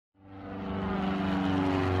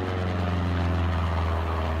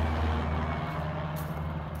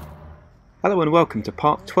Hello and welcome to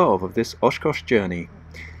part 12 of this Oshkosh journey.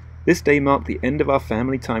 This day marked the end of our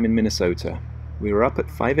family time in Minnesota. We were up at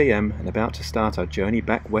 5 AM and about to start our journey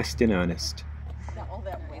back west in earnest. All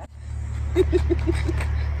that wet.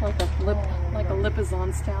 like a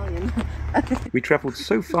Lipizan stallion. We travelled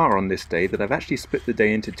so far on this day that I've actually split the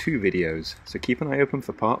day into two videos, so keep an eye open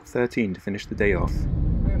for part 13 to finish the day off.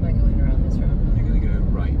 Where am I going around this road? You're going to go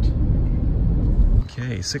right.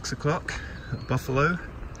 Okay, 6 o'clock at Buffalo.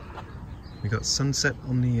 We got sunset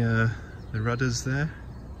on the rudders there,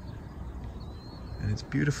 and it's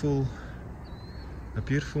beautiful, a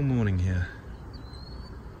beautiful morning here.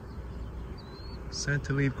 Sad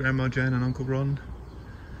to leave Grandma Jan and Uncle Ron,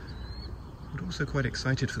 but also quite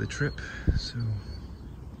excited for the trip. So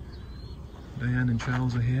Diane and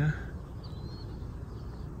Charles are here,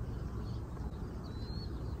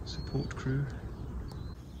 support crew.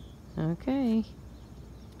 Okay,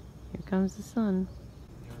 here comes the sun.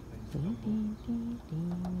 Yeah,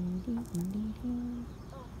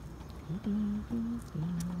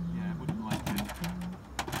 I wouldn't like that.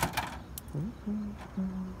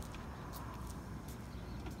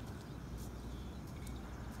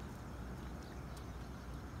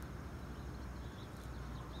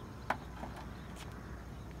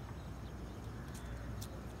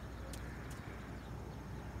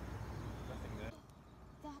 Nothing there.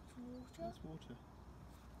 That's water? That's water.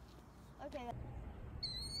 Okay.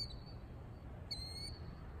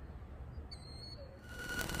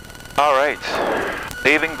 Alright,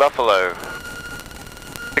 leaving Buffalo.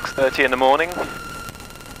 6:30 in the morning.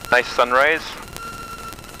 Nice sunrise.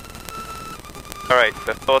 Alright,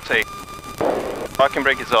 before take. Parking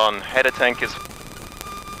brake is on, header tank is...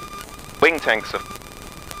 wing tanks are...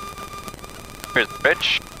 Here's the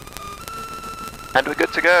bridge. And we're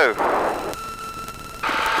good to go.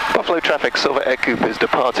 Buffalo traffic, Silver Ercoupe is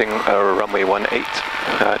departing runway 18.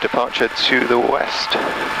 Departure to the west.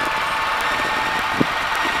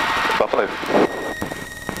 Buffalo.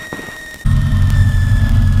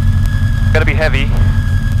 Gonna be heavy.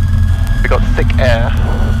 We got thick air.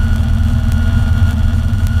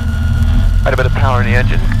 Quite a bit of power in the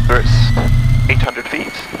engine. It's 800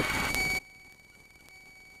 feet.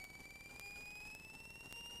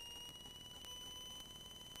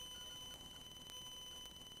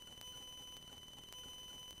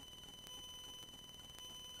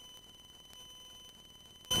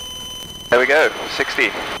 There we go, 60.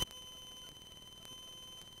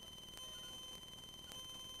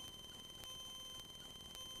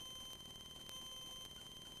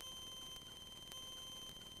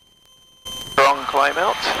 Strong climb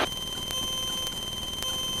out.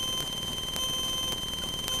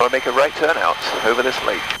 I'll make a right turn out over this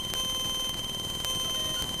lake.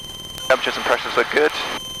 Temperatures and pressures look good.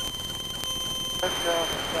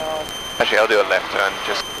 Actually, I'll do a left turn,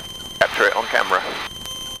 just capture it on camera.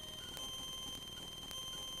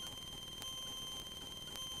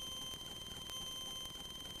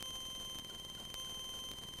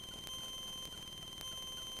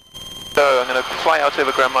 So I'm going to fly out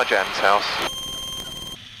over Grandma Jan's house.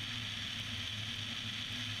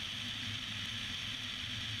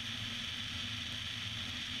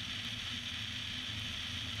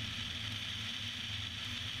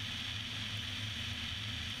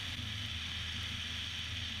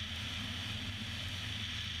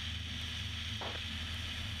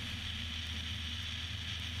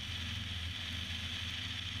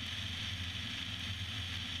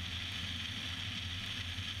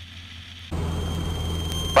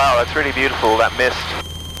 Wow, that's really beautiful, that mist.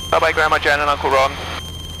 Bye-bye, Grandma Jan and Uncle Ron.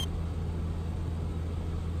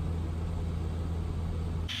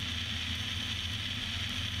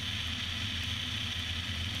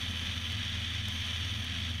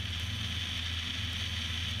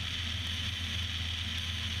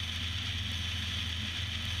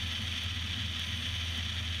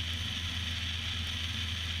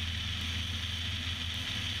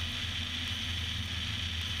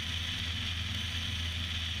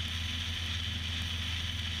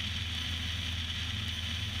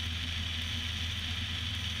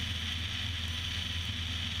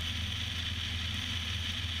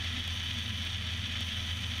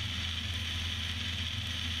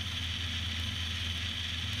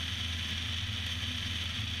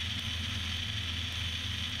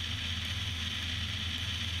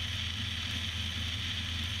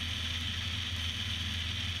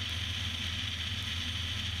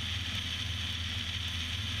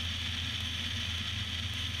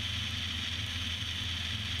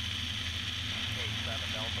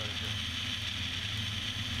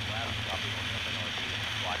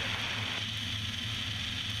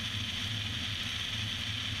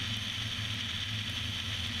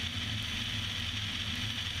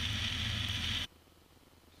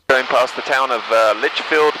 going past the town of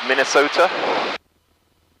Litchfield, Minnesota.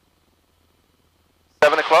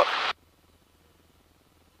 7 o'clock.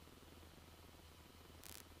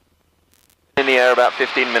 In the air about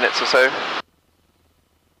 15 minutes or so.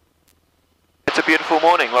 It's a beautiful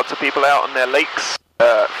morning, lots of people out on their lakes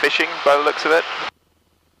fishing by the looks of it.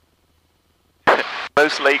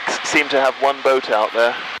 Most lakes seem to have one boat out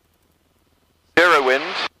there. Zero wind.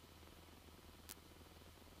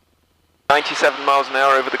 97 miles an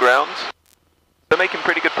hour over the ground. So making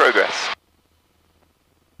pretty good progress.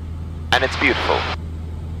 And it's beautiful.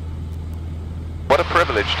 What a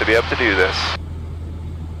privilege to be able to do this.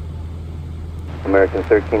 American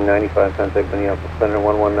 1395, contact Minneapolis Center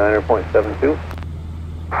 119.72. 72,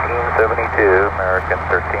 American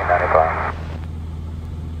 1395.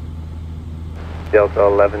 Delta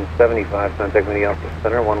 1175, contact Minneapolis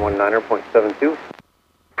Center 119.72.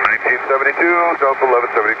 1972, Delta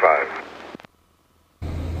 1175.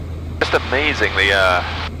 Just amazing the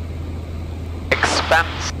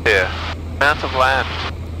expanse here, amount of land.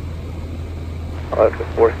 That's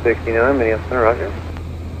 469, Minneapolis Center, roger.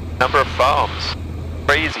 Number of farms,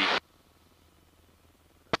 crazy.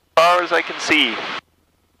 As far as I can see,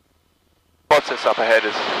 what's this up ahead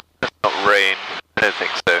is just not rain. I don't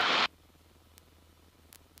think so.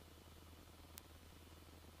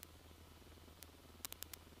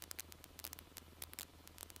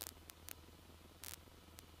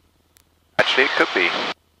 Actually, it could be.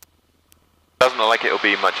 Doesn't look like it'll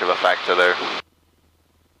be much of a factor though.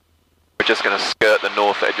 We're just going to skirt the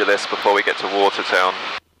north edge of this before we get to Watertown.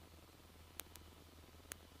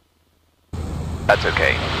 That's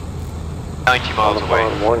okay. 90 miles away.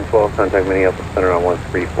 On 112, contact Minneapolis Center on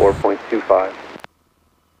 134.25.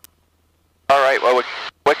 Alright, well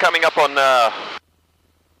we're coming up on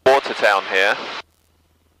Watertown here.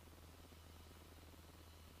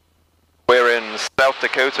 We're in South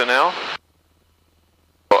Dakota now.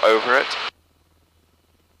 Or over it.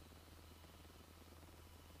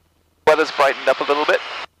 Weather's brightened up a little bit.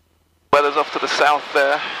 Weather's off to the south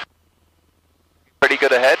there. Pretty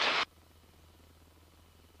good ahead.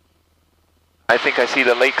 I think I see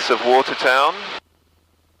the lakes of Watertown.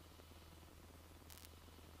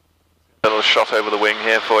 A little shot over the wing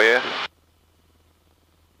here for you.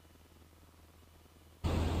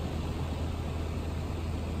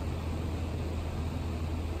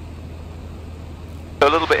 A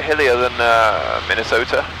little bit hillier than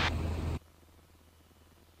Minnesota.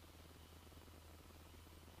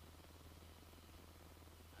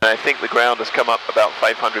 And I think the ground has come up about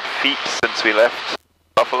 500 feet since we left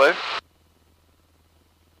Buffalo.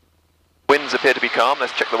 Winds appear to be calm.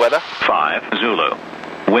 Let's check the weather. 5 Zulu.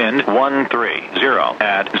 Wind 130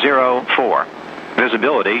 at 04.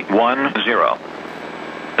 Visibility 10.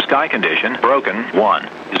 Sky condition broken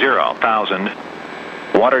 10,000.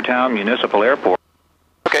 Watertown Municipal Airport.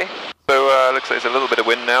 Okay, so looks like there's a little bit of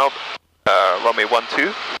wind now. Runway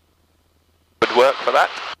 12 would work for that.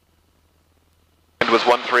 Wind was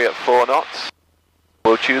 13 at 4 knots.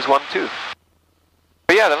 We'll choose 12.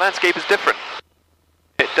 But yeah, the landscape is different.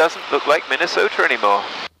 It doesn't look like Minnesota anymore.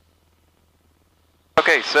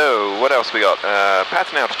 Okay, so what else we got?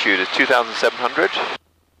 Pattern altitude is 2,700.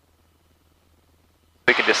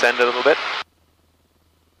 We can descend a little bit.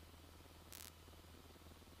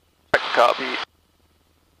 Check the carby.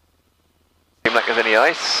 Seem like there's any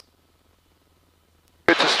ice.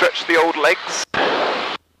 Good to stretch the old legs.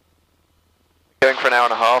 Going for an hour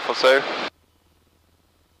and a half or so.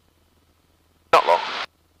 Not long.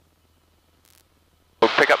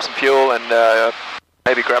 We'll pick up some fuel and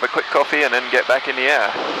maybe grab a quick coffee and then get back in the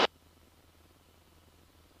air.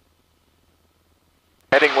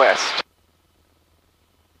 Heading west.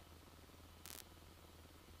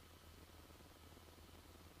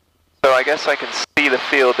 So I guess I can see the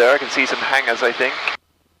field there. I can see some hangars, I think.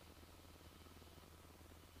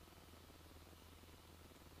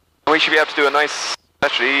 We should be able to do a nice,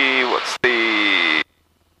 actually, what's the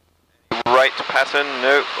right pattern?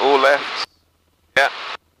 No, all left. Yeah.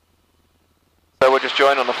 So we'll just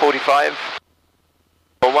join on the 45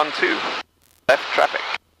 or 12. Left traffic.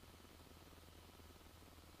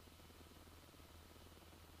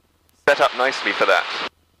 Set up nicely for that.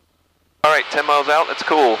 Alright, 10 miles out, let's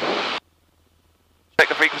call. Check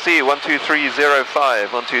the frequency, 12305,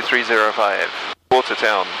 12305,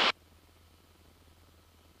 Watertown.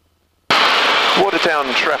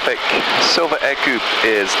 Watertown traffic, Silver Ercoupe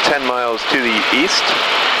is 10 miles to the east,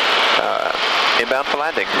 inbound for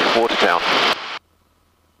landing, Watertown.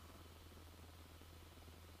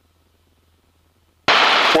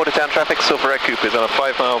 Watertown traffic, Silver Ercoupe is on a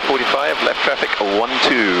 5 mile 45, left traffic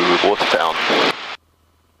 12, Watertown.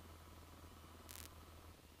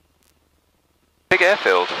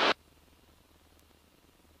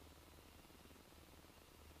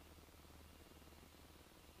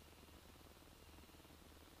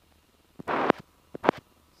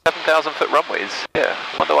 7,000 foot runways. Yeah,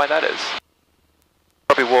 wonder why that is.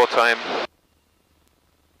 Probably wartime.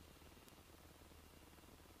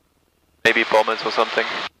 Maybe bombers or something.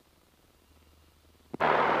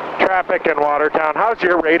 Traffic in Watertown. How's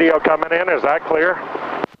your radio coming in? Is that clear?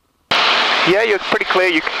 Yeah, you're pretty clear.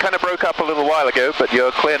 You kind of broke up a little while ago, but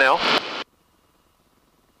you're clear now.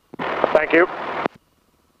 Thank you.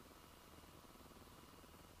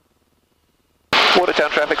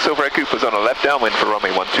 Watertown traffic, Silver Ercoupe was on a left downwind for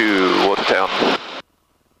runway 12, Watertown.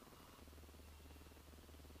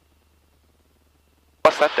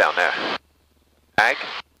 What's that down there? Ag?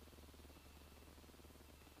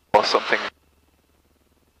 Or something?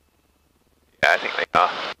 Yeah, I think they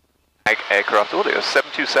are. Ag aircraft. Oh, there's a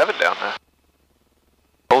 727 down there.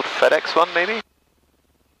 Old FedEx one, maybe?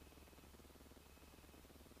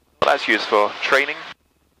 Well, that's used for training.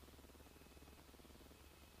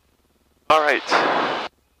 Alright.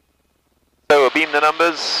 So we'll beam the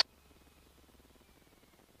numbers.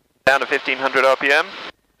 Down to 1500 RPM.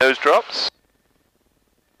 Nose drops.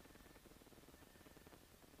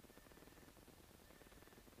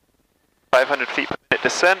 .500 feet per minute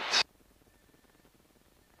descent.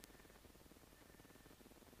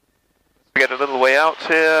 We get a little way out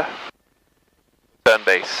here. Turn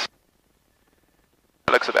base.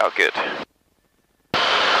 That looks about good.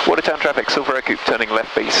 Watertown traffic, Silver Ercoupe turning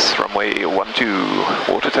left base, runway 12,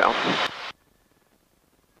 Watertown.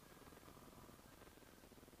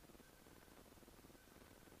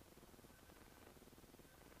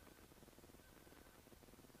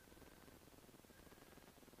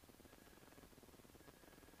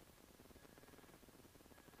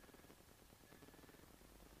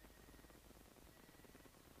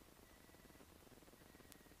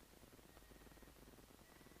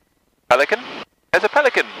 Pelican? There's a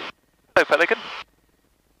Pelican! Hello, Pelican.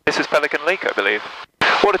 This is Pelican Lake, I believe.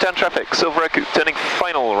 Watertown traffic, Silver Ercoupe turning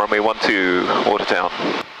final, runway 12, Watertown.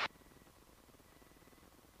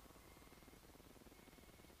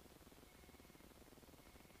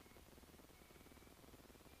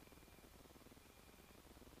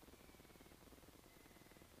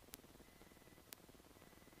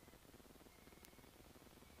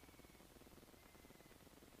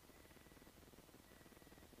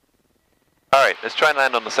 Alright, let's try and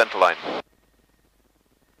land on the center line.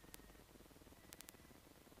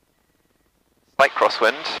 Slight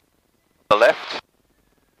crosswind. The left.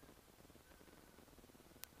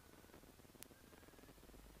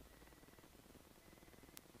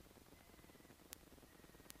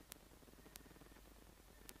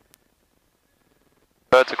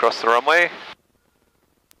 Birds across the runway.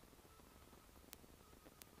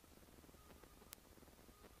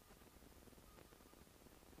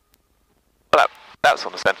 Well, that's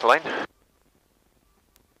on the center line.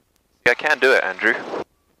 Yeah, I can do it, Andrew.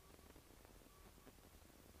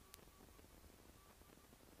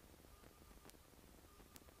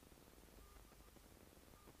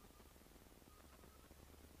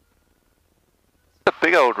 It's a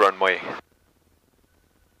big old runway.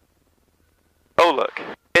 Oh look,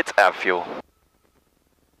 it's av fuel.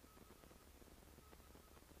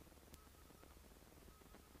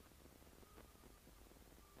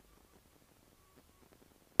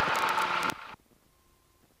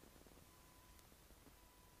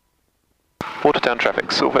 Watertown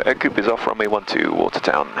traffic, Silver Ercoupe is off runway 12,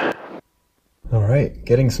 Watertown. Alright,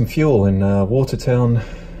 getting some fuel in Watertown,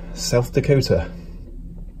 South Dakota.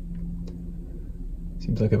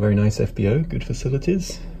 Seems like a very nice FBO, good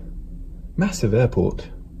facilities. Massive airport.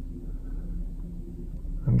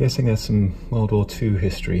 I'm guessing there's some World War II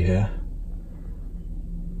history here.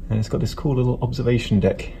 And it's got this cool little observation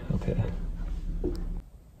deck up here.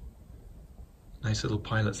 Nice little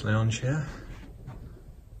pilot's lounge here.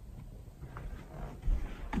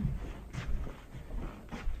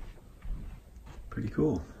 Pretty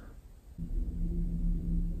cool.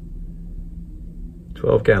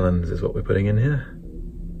 12 gallons is what we're putting in here.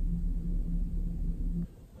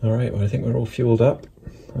 Alright, well I think we're all fueled up.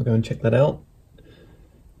 I'll go and check that out.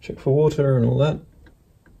 Check for water and all that.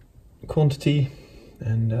 Quantity.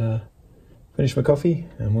 And finish my coffee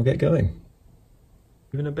and we'll get going.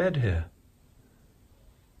 Even a bed here.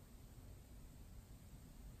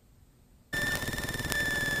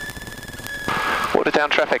 Watertown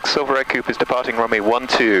traffic, Silver Ercoupe is departing runway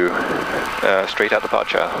 12, straight out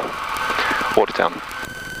departure, Watertown.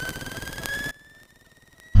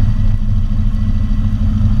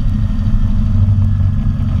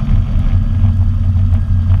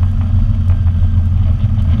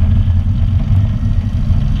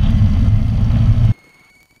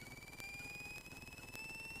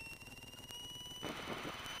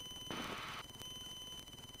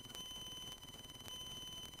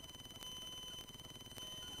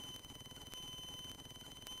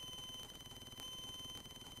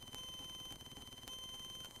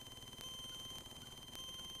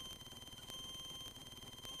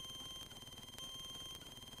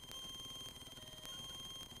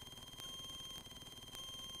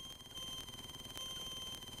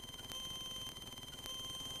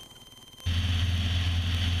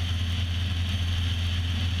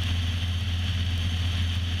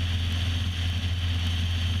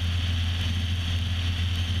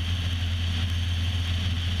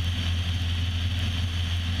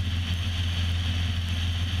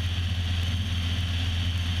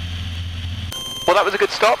 Well, that was a good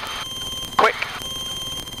stop. Quick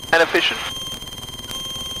and efficient.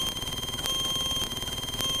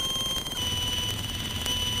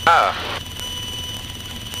 Ah.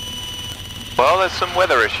 Well, there's some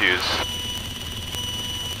weather issues.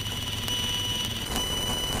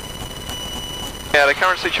 Yeah, the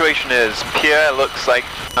current situation is Pierre looks like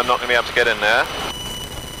I'm not going to be able to get in there.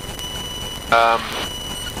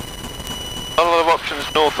 Not a lot of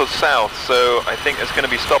options north or south, so I think it's going to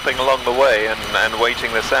be stopping along the way and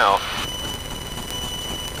waiting this out.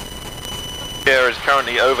 Pierre is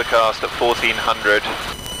currently overcast at 1400.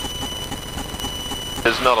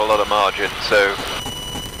 There's not a lot of margin, so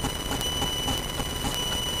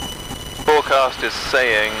forecast is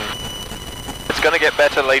saying it's going to get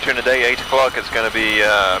better later in the day. 8 o'clock it's going to be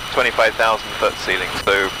 25,000 foot ceiling,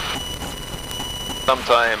 so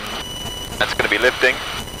sometime that's going to be lifting.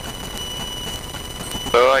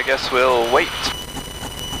 So I guess we'll wait,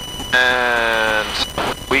 and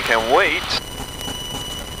we can wait.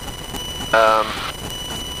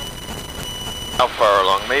 How far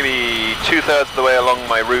along? Maybe 2/3 of the way along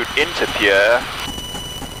my route into Pierre.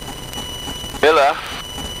 Miller,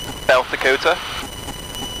 South Dakota.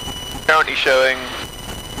 Currently showing.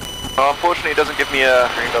 Well, unfortunately, it doesn't give me a.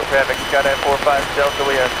 Rainbow traffic, Skydive 45 Delta.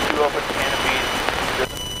 We have 2 open canopies.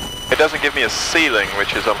 It doesn't give me a ceiling,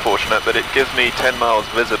 which is unfortunate, but it gives me 10 miles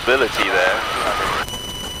visibility there.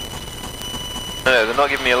 No, they're not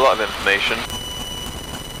giving me a lot of information.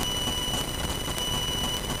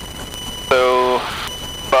 So,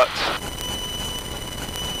 but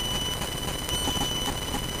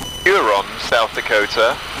Huron, South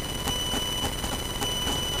Dakota,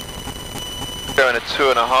 showing a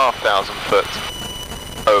 2,500 foot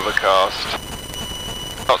overcast.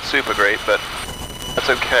 Not super great, but that's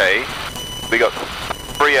okay. We got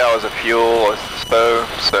 3 hours of fuel or so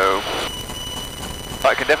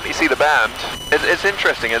I can definitely see the band. It's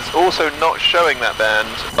interesting, it's also not showing that band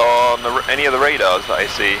on any of the radars that I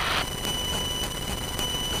see.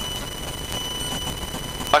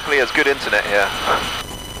 Luckily there's good internet here.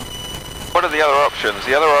 What are the other options?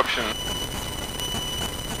 The other option,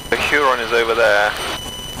 the Huron is over there.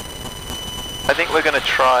 I think we're gonna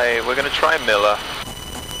try Miller.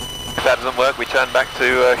 If that doesn't work, we turn back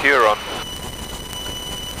to Huron.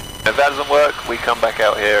 If that doesn't work, we come back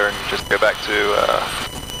out here and just go back to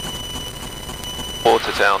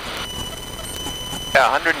Watertown. Yeah,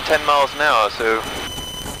 110 miles an hour, so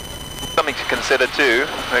something to consider too.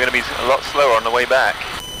 We're going to be a lot slower on the way back.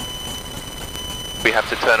 We have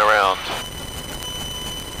to turn around.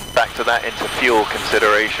 Factor that into fuel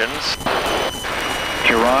considerations.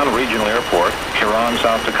 Huron Regional Airport, Huron,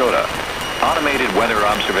 South Dakota. Automated weather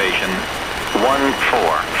observation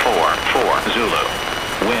 1444 Zulu.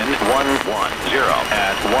 Wind 110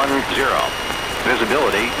 at 10.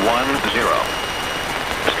 Visibility 10.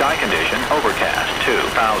 Sky condition overcast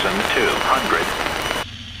 2,200.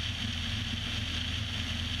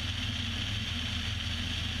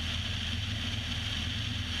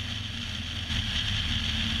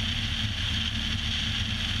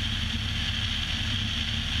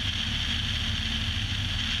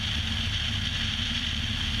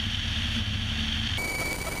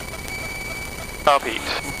 Copied.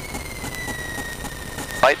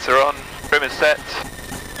 Lights are on, trim is set,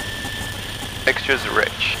 fixtures are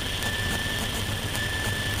rich.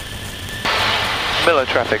 Miller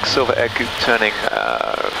traffic, Silver Ercoupe turning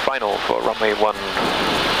final for runway 15,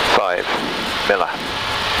 Miller,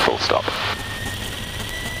 full stop.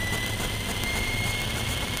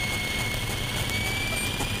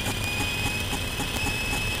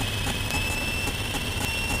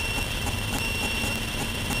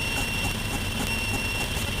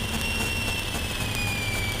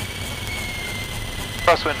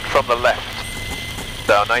 Crosswind from the left,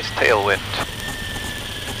 so nice tailwind.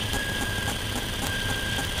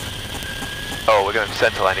 Oh, we're going to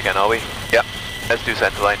centerline again, are we? Yep, let's do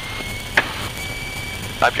centerline.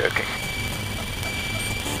 I'm joking.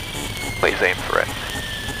 Please aim for it.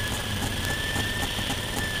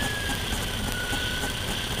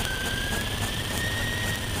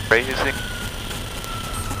 Raising.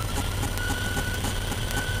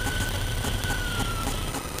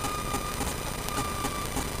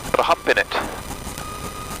 Got a hump in it.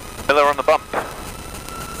 Miller on the bump.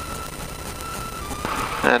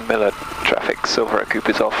 And Miller traffic, Silver Ercoupe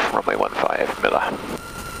is off, runway 15, Miller.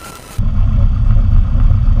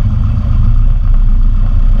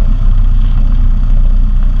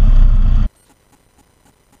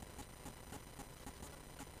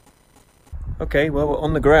 Okay, well, we're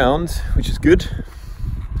on the ground, which is good.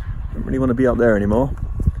 Don't really want to be up there anymore.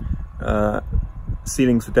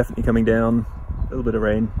 Ceilings are definitely coming down, a little bit of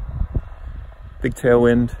rain. big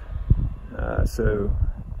tailwind, so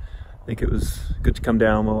I think it was good to come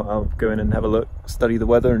down. I'll go in and have a look, study the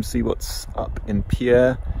weather and see what's up in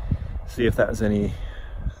Pierre, see if that has any,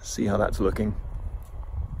 see how that's looking.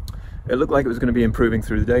 It looked like it was going to be improving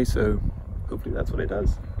through the day, so hopefully that's what it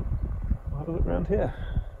does. We'll have a look around here.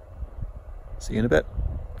 See you in a bit.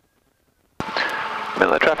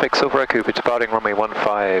 Miller traffic, Silver Ercoupe, departing runway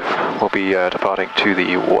 15. We'll be departing to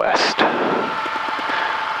the west.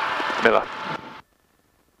 Miller.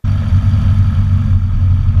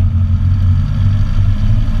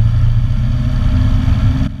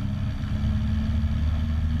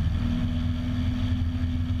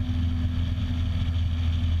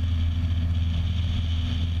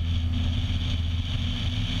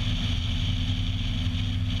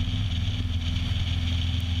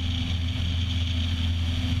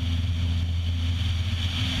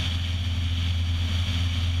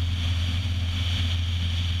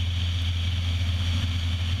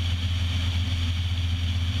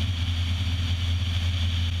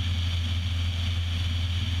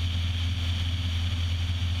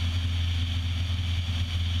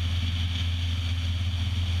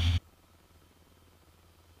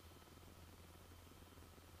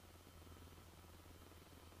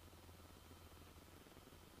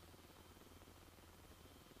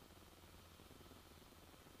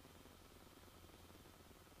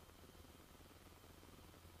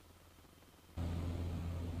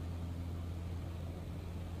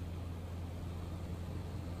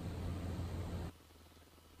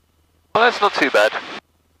 Well, that's not too bad.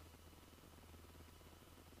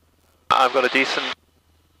 I've got a decent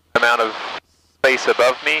amount of space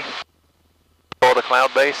above me for the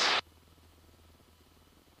cloud base.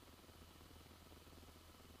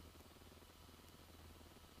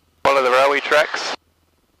 Follow the railway tracks.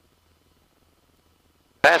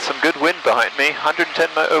 There's some good wind behind me, 110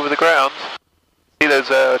 over the ground. See those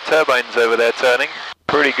turbines over there turning,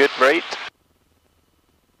 pretty good rate.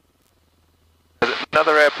 There's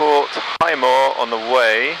another airport, Highmore, on the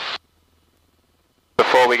way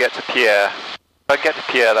before we get to Pierre. If I get to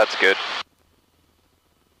Pierre, that's good.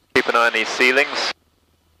 Keep an eye on these ceilings.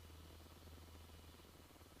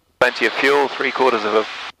 Plenty of fuel, 3/4 of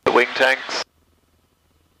the wing tanks.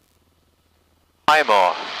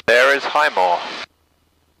 Highmore, there is Highmore.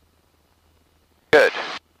 Good.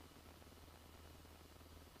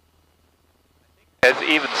 There's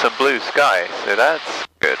even some blue sky, so that's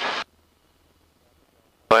good.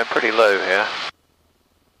 I'm pretty low here.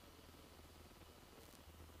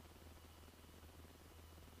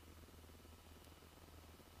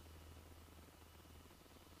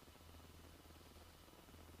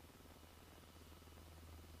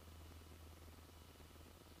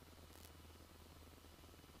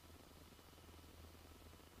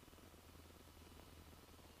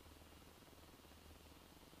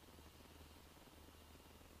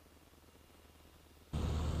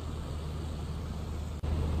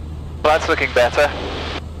 Well, that's looking better.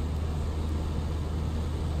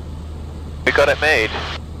 We got it made.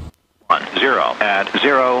 10 at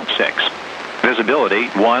 06. Visibility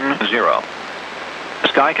 10.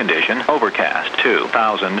 Sky condition overcast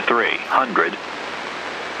 2,300.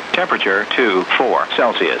 Temperature 24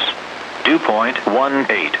 Celsius. Dew point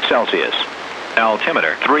 18 Celsius.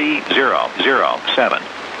 Altimeter 3007.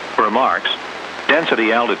 Remarks.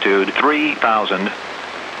 Density altitude 3,000.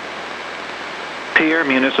 Pierre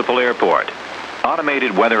Municipal Airport.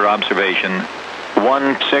 Automated weather observation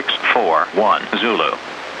 1641 Zulu.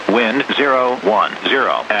 Wind 010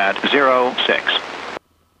 at 06.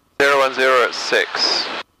 010 at 6.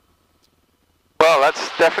 Well, that's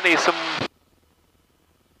definitely some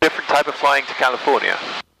different type of flying to California.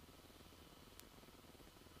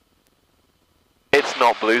 It's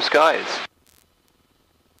not blue skies.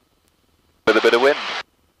 With a bit of wind.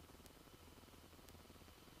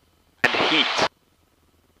 And heat.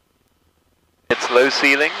 It's low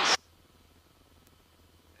ceilings.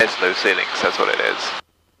 It's low ceilings, that's what it is.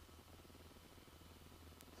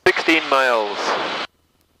 16 miles.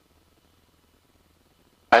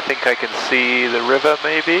 I think I can see the river,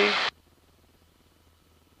 maybe?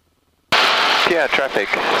 Yeah, traffic.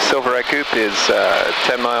 Silver Ercoupe is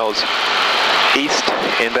 10 miles east,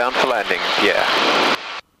 inbound for landing. Yeah.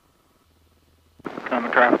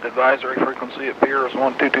 Common traffic advisory frequency at Pierre is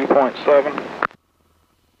 122.7.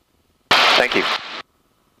 Thank you.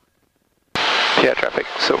 Pierre traffic,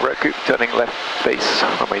 Silver Ercoupe, turning left base,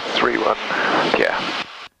 runway 31, Pierre.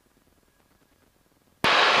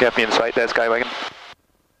 You have me in sight there, Skywagon?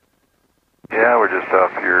 Yeah, we're just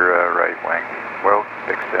off your right wing. Well,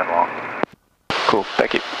 extend long. Cool,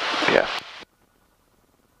 thank you. Yeah.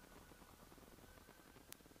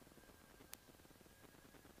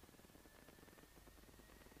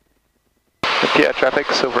 Pierre traffic,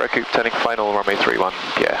 Silver Ercoupe turning final, runway 31,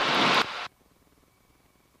 Pierre.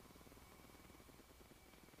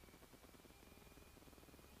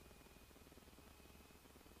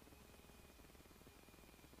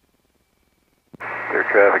 Clear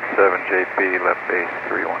traffic 7JP, left base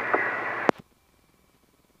 31.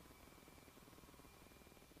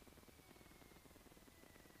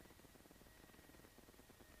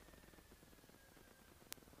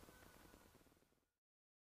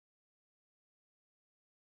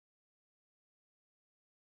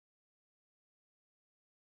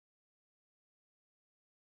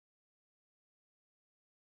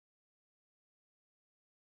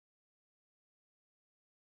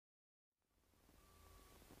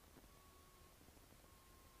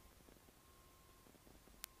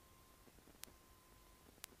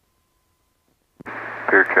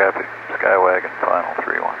 Clear traffic, Skywagon, final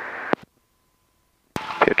 31.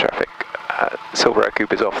 Pierre traffic, Silver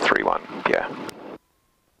Ercoupe is off 31, Pierre.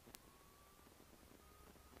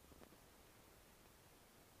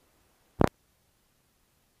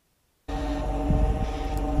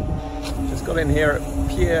 Just got in here at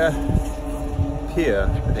Pierre,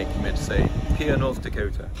 I think you meant to say, Pierre, North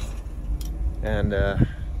Dakota. And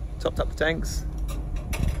topped up the tanks.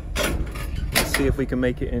 Let's see if we can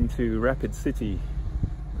make it into Rapid City.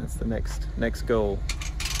 That's the next goal.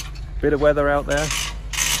 Bit of weather out there.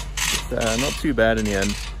 It's not too bad in the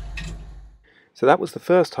end. So that was the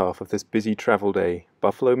first half of this busy travel day,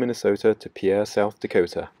 Buffalo, Minnesota to Pierre, South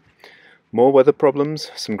Dakota. More weather problems,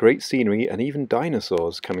 some great scenery, and even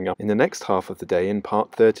dinosaurs coming up in the next half of the day in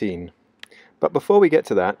part 13. But before we get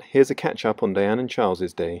to that, here's a catch-up on Diane and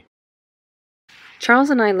Charles's day. Charles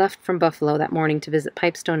and I left from Buffalo that morning to visit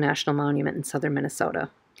Pipestone National Monument in southern Minnesota.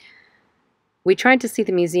 We tried to see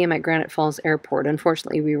the museum at Granite Falls Airport.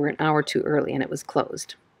 Unfortunately, we were an hour too early and it was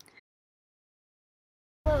closed.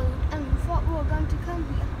 Thought we were going to come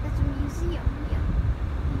here. There's a museum here.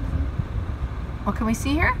 What can we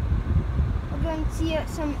see here? We're going to see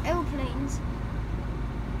some airplanes.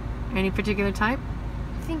 Any particular type?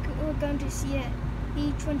 I think we're going to see a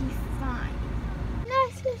B-25.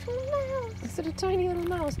 Nice little mouse. It's a tiny little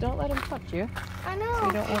mouse. Don't let him touch you. I know.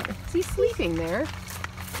 You don't want. He's sleeping there.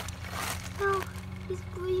 Oh, he's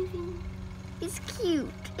breathing. He's cute,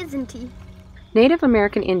 isn't he? Native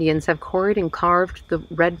American Indians have quarried and carved the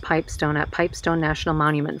red pipestone at Pipestone National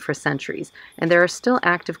Monument for centuries, and there are still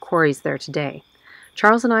active quarries there today.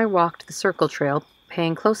 Charles and I walked the Circle Trail,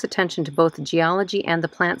 paying close attention to both the geology and the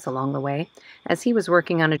plants along the way, as he was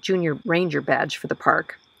working on a junior ranger badge for the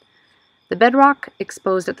park. The bedrock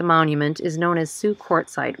exposed at the monument is known as Sioux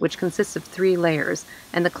quartzite, which consists of 3 layers,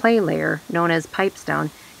 and the clay layer, known as pipestone,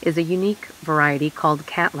 is a unique variety called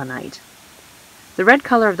catlinite. The red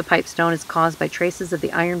color of the pipestone is caused by traces of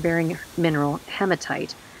the iron-bearing mineral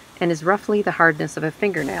hematite, and is roughly the hardness of a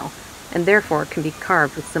fingernail, and therefore can be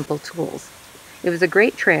carved with simple tools. It was a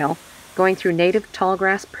great trail, going through native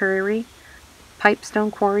tallgrass prairie, pipestone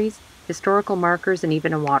quarries, historical markers, and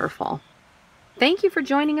even a waterfall. Thank you for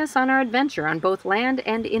joining us on our adventure on both land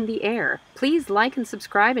and in the air. Please like and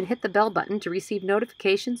subscribe and hit the bell button to receive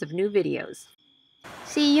notifications of new videos.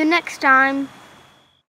 See you next time.